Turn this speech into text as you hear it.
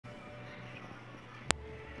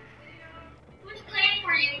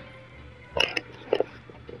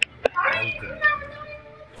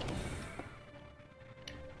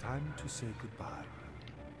to say goodbye.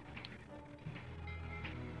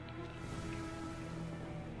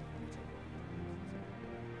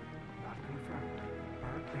 Not confirmed.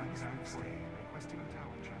 Bird brings out stay. Requesting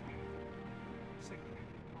tower channel. Signal.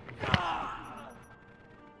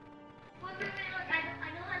 Wait, look, I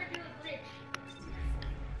know how to do a glitch.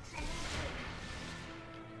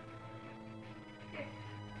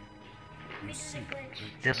 You see,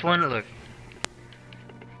 This one, look.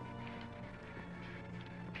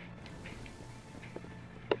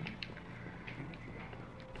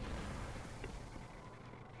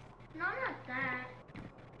 No, not that.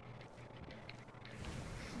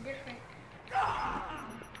 It's different.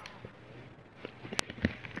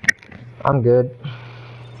 I'm good. Package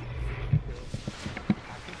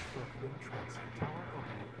Brooklyn transit tower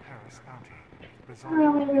opening Paris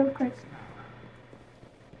bounty. Real quick.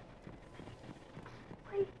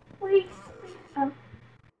 Wait. Oh.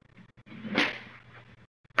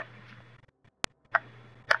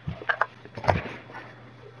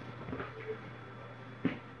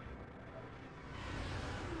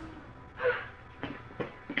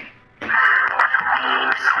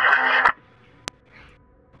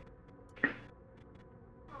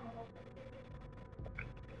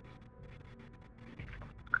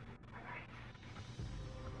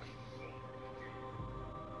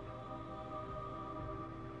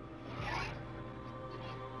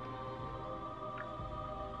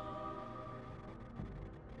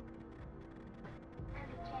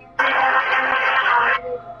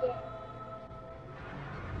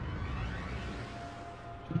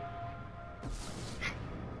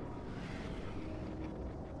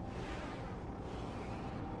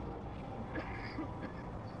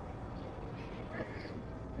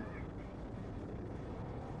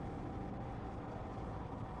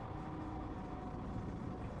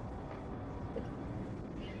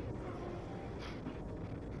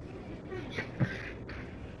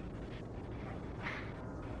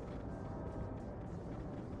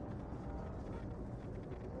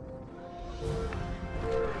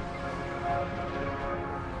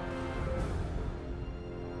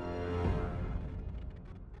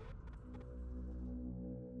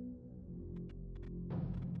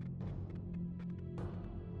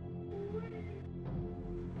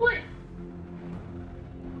 What?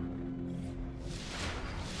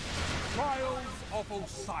 Trials of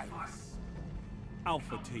Osiris.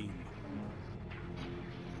 Alpha Team.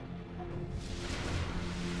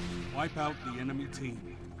 Wipe out the enemy team.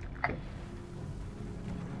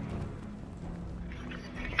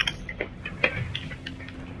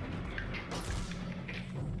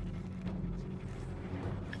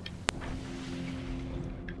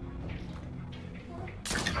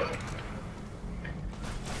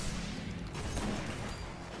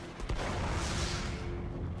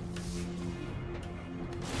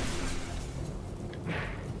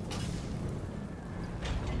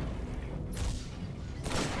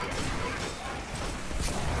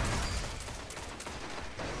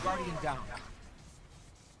 Guardian down.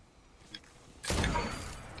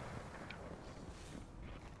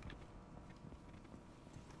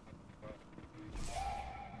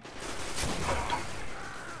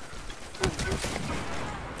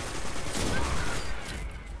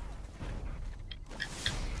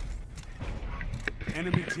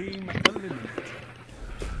 Enemy team eliminated.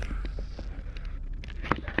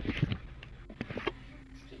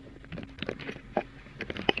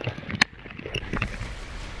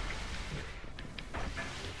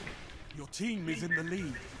 Your team is in the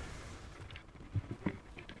lead.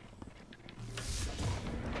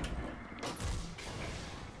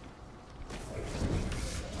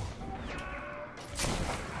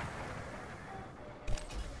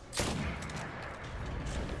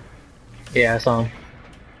 Yeah, I saw him.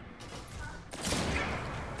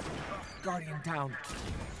 Guardian down.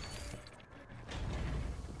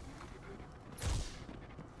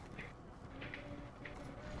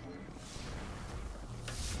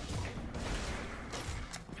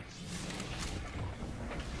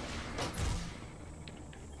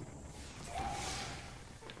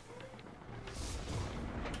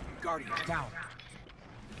 Guardian down.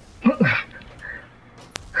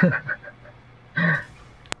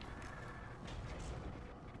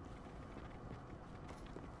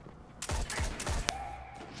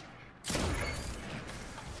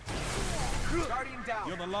 Guardian down.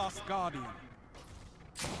 You're the last Guardian.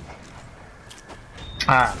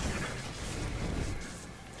 Ah.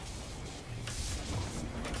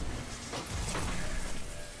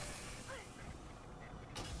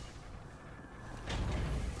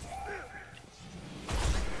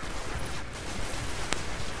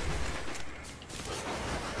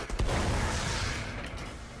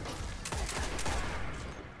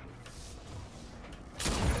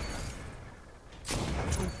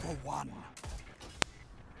 for one.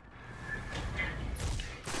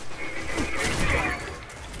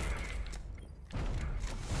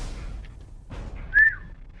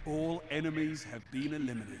 All enemies have been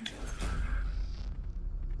eliminated.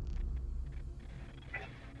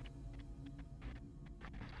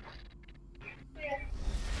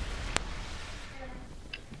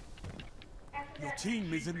 Your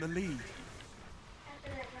team is in the lead.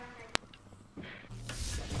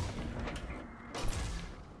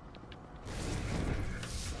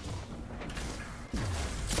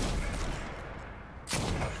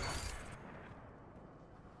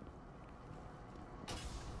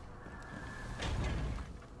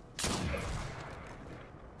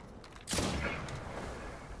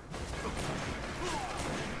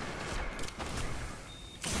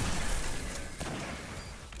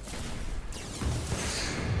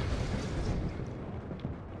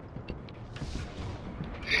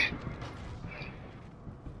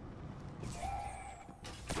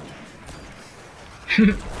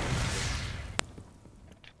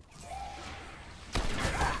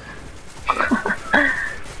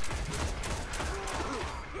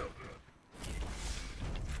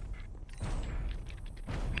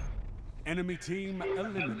 Enemy team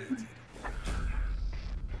eliminated.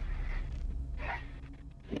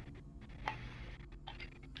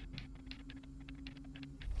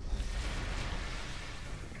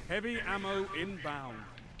 Heavy ammo inbound.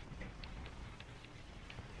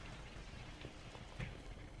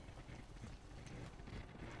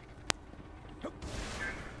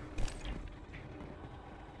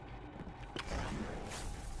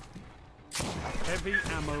 Heavy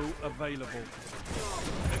ammo available.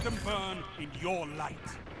 Let them burn in your light.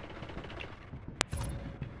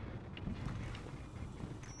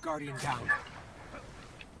 Guardian down.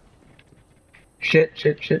 Shit,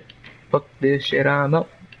 shit, shit. Fuck this shit, I'm up.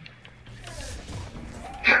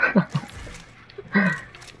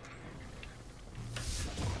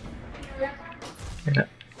 Yeah.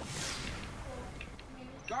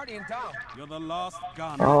 Guardian down. You're the last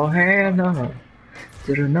gun. Oh, hell no.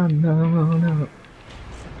 No, no, no.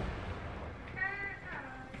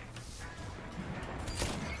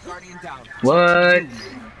 Guardian down. What?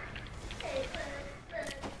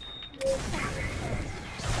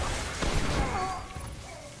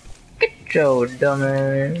 Get your dumb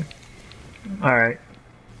ass. Alright.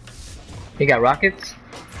 You got rockets?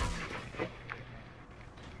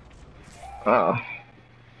 Oh.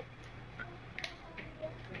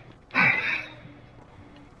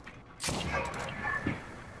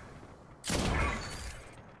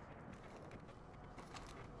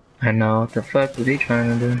 I know, what the fuck was he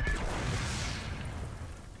trying to do?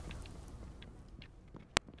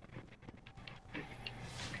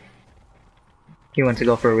 He went to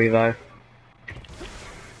go for a revive.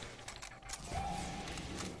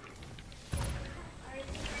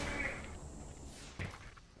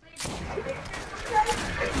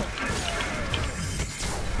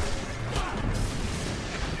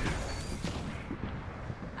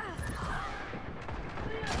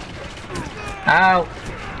 Ow!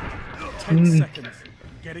 10 seconds.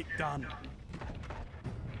 Get it done.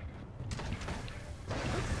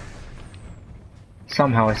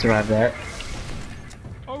 Somehow I survived that.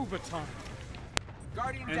 Overtime.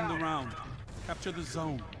 Guardian End down. the round. Capture the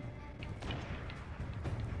zone.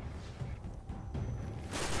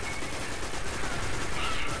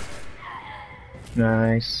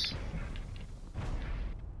 Nice.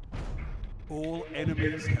 All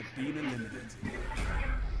enemies have been eliminated.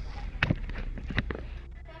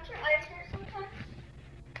 Don't your eyes hurt sometimes?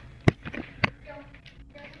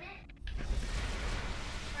 Doesn't it?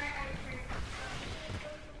 My eyes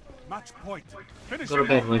hurt. Match point. Finish Go to him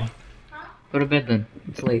bed, off. Woody. Go to bed then.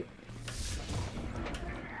 It's late.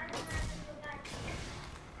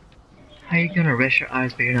 How you gonna rest your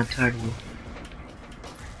eyes but you're not tired, Will?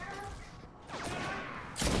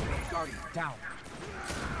 Guardian down.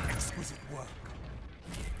 Exquisite work.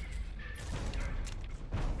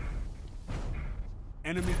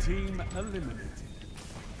 Enemy team eliminated.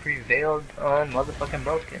 Prevailed on motherfucking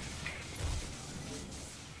broken.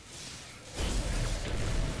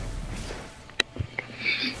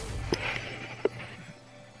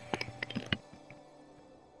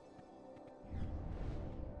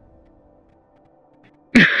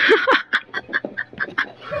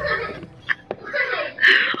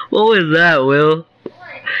 What was that, Will?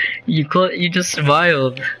 You just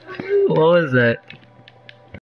smiled. What was that?